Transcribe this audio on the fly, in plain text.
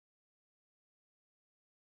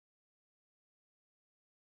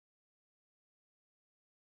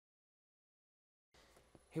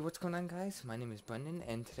Hey, what's going on, guys? My name is Brenden,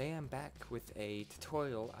 and today I'm back with a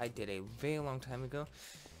tutorial I did a very long time ago,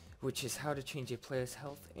 which is how to change a player's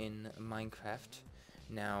health in Minecraft.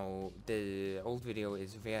 Now, the old video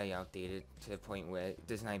is very outdated to the point where it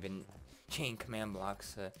does not even chain command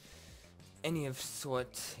blocks, any of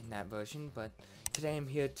sort in that version, but today I'm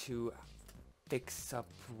here to fix up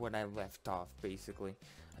what I left off, basically.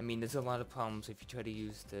 I mean, there's a lot of problems if you try to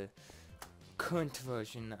use the current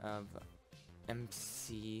version of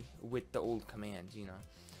MC with the old commands, you know.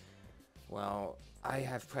 Well, I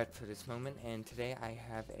have prepped for this moment, and today I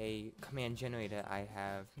have a command generator I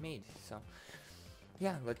have made. So,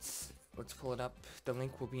 yeah, let's pull it up. The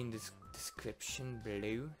link will be in this description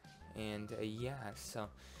below. And yeah, so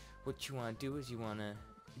what you want to do is you want to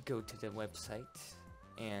go to the website,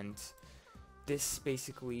 and this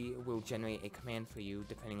basically will generate a command for you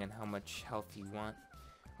depending on how much health you want.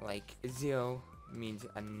 Like 0 means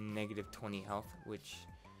a negative 20 health, which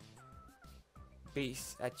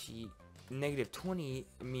actually negative 20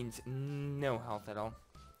 means no health at all,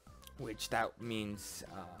 which that means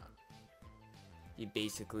you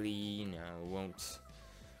basically, you know,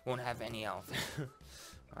 won't have any health.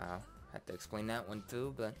 Wow, I had to explain that one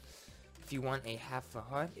too. But if you want a half a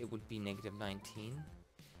heart, it would be negative 19,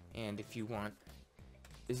 and if you want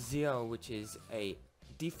 0, which is a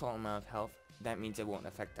default amount of health, that means it won't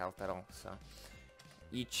affect health at all. So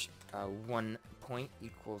each 1 point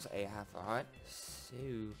equals a half a heart. So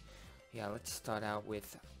yeah, let's start out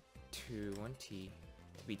with 20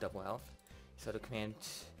 to be double health. So the command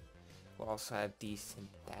will also have these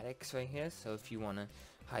synthetics right here. So if you want to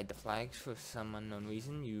hide the flags for some unknown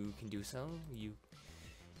reason, you can do so.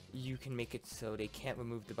 You can make it so they can't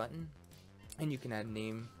remove the button, and you can add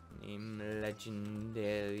name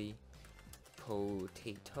legendary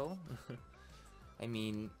potato. I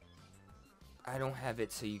mean, I don't have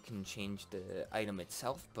it so you can change the item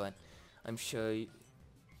itself, but I'm sure you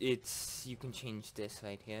can change this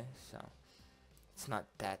right here, so it's not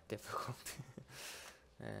that difficult.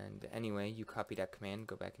 And anyway, you copy that command,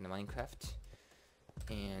 go back into Minecraft,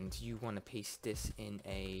 and you want to paste this in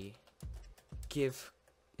a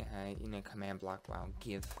in a command block. Wow,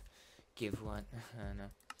 give what? No.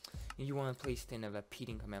 You want to place it in a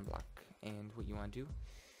repeating command block, and what you want to do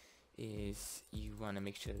is you want to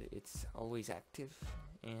make sure that it's always active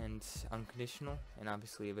and unconditional, and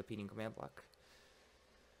obviously a repeating command block.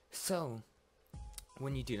 So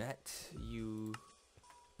when you do that, you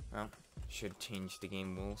should change the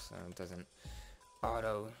game rules so it doesn't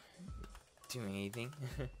auto do anything.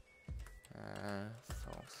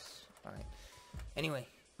 False. Alright. Anyway,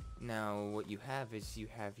 now what you have is you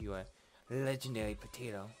have your legendary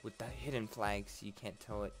potato with the hidden flags. You can't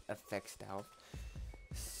tell it affects the health.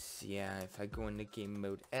 So yeah, if I go into game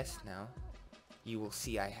mode S now, you will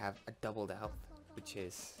see I have a double the health, which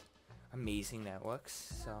is amazing that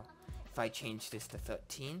works. So if I change this to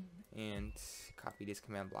 13 and copy this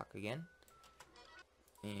command block again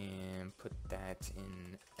and put that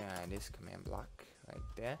in this command block right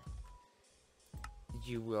there,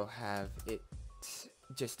 you will have it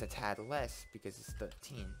just a tad less because it's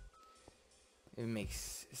 13. It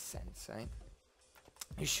makes sense, right?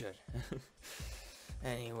 You should.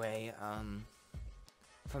 Anyway,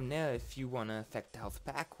 from there, if you want to affect the health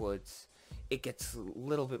backwards, it gets a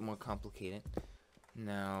little bit more complicated.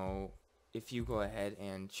 Now, if you go ahead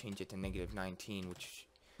and change it to negative 19, which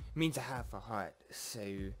means a half a heart, so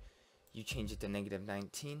you change it to negative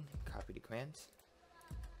 19, copy the command,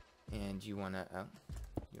 and you wanna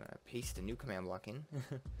paste a new command block in.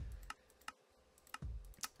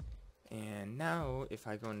 And now, if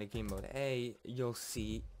I go into game mode A, you'll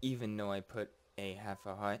see, even though I put a half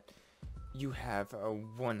a heart, you have a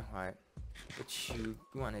 1 heart. What you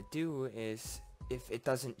want to do is, if it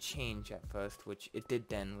doesn't change at first, which it did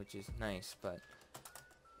then, which is nice, but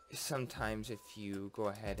sometimes if you go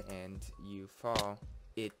ahead and you fall,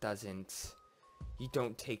 it doesn't, you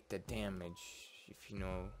don't take the damage. If you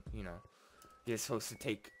know, you're supposed to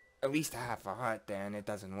take at least a half a heart there, and it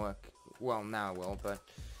doesn't work. Well, now it will, but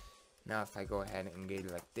now if I go ahead and get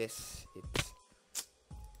it like this, it's,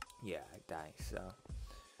 yeah, I die. So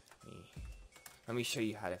let me show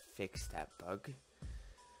you how to fix that bug,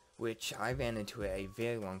 which I ran into it a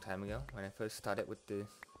very long time ago when I first started with the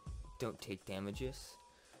don't take damages,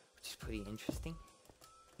 which is pretty interesting.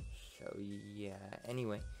 So yeah,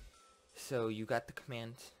 anyway, so you got the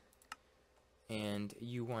command, and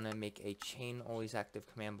you want to make a chain always active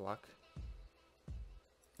command block.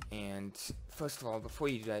 And first of all, before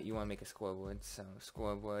you do that, you want to make a scoreboard. So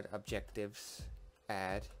scoreboard objectives,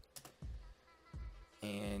 add,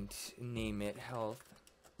 and name it health,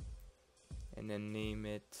 and then name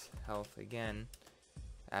it health again,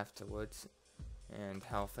 afterwards, and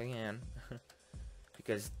health again.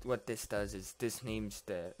 Because what this does is this names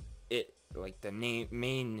the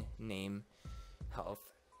main name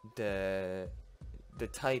health, the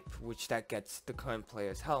type which that gets the current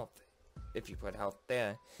player's health if you put health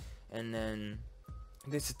there, and then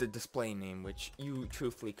this is the display name, which you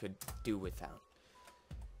truthfully could do without.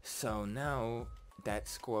 So now that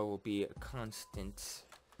score will be a constant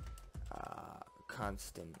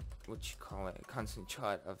constant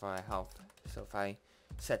chart of our health. So if I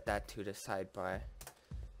set that to the sidebar,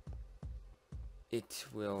 it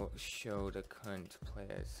will show the current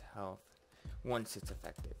player's health once it's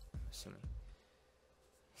effective, I'm assuming.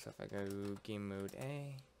 So if I go game mode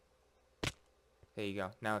A, there you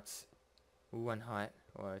go. Now it's 1 heart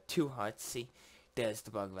or 2 hearts. See, there's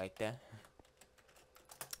the bug right there.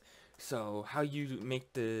 So how you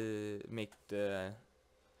make the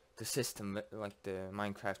system, like the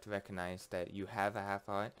Minecraft, recognize that you have a half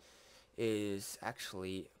heart is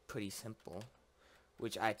actually pretty simple,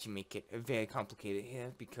 which I actually make it very complicated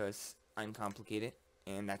here because I'm complicated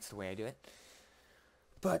and that's the way I do it.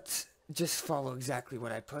 But just follow exactly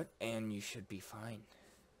what I put and you should be fine.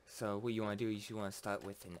 So what you want to do is you want to start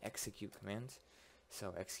with an execute command.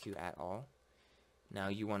 So execute at all. Now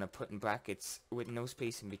you want to put in brackets with no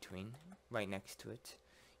space in between, right next to it.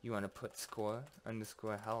 You want to put score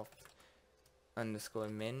underscore health underscore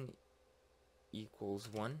min equals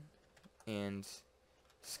 1 and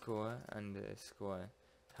score underscore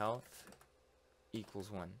health equals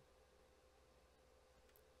 1.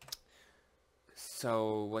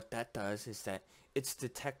 So what that does is that it's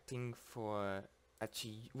detecting for,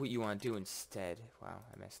 actually what you want to do instead, wow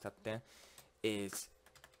I messed up there, is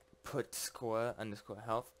put score underscore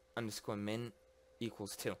health underscore min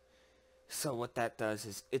equals 2. So what that does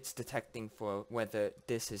is it's detecting for whether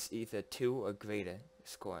this is either 2 or greater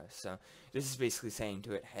score. So this is basically saying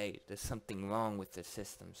to it, hey, there's something wrong with the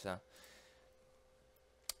system. So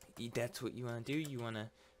that's what you want to do. You want to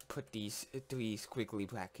put these 3 squiggly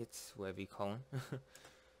brackets, whatever you call them.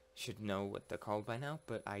 Should know what they're called by now,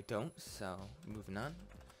 but I don't, so moving on.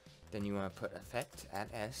 Then you want to put effect at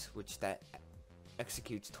s, which that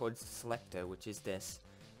executes towards the selector, which is this,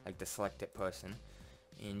 like the selected person.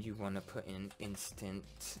 And you want to put in instant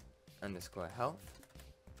underscore health,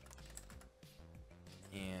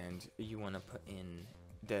 and you want to put in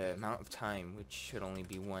the amount of time, which should only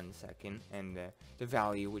be 1 second, and the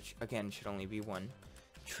value, which again should only be 1,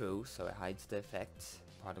 true, so it hides the effects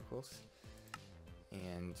particles.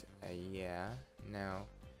 And yeah, now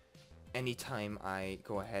anytime I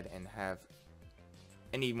go ahead and have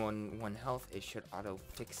any more than 1 health, it should auto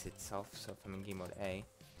fix itself. So if I'm in game mode A,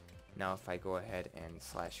 now if I go ahead and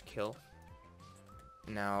 /kill,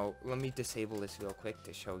 now let me disable this real quick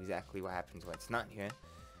to show exactly what happens when it's not here.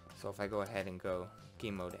 So if I go ahead and go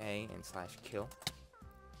game mode A and /kill,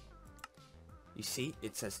 you see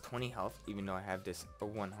it says 20 health even though I have this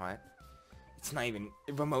 1 heart. It's not even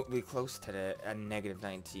remotely close to the negative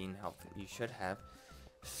 19 health that you should have.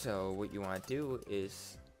 So what you want to do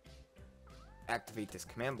is activate this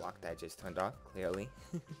command block that I just turned off, clearly.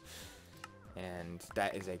 And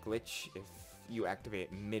that is a glitch if you activate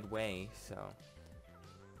it midway, so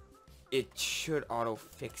it should auto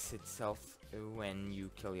fix itself when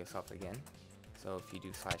you kill yourself again. So if you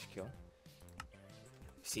do /kill,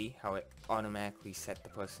 see how it automatically set the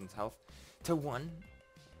person's health to 1,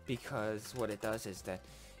 because what it does is that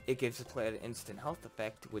it gives the player the instant health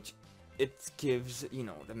effect, which it gives, you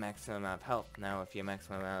know, the maximum amount of health. Now if your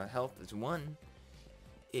maximum amount of health is 1,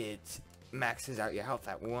 it maxes out your health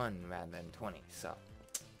at 1 rather than 20. So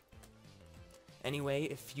anyway,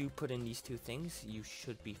 if you put in these 2 things, you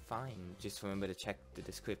should be fine. Just remember to check the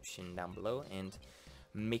description down below, and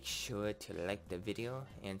make sure to like the video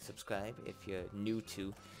and subscribe if you're new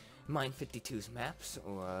to Mine52's maps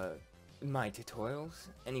or my tutorials.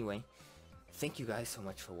 Anyway, thank you guys so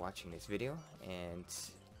much for watching this video, and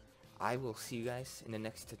I will see you guys in the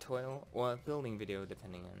next tutorial or building video,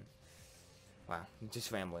 depending on, wow, I'm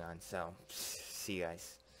just rambling on, so see you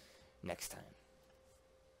guys next time.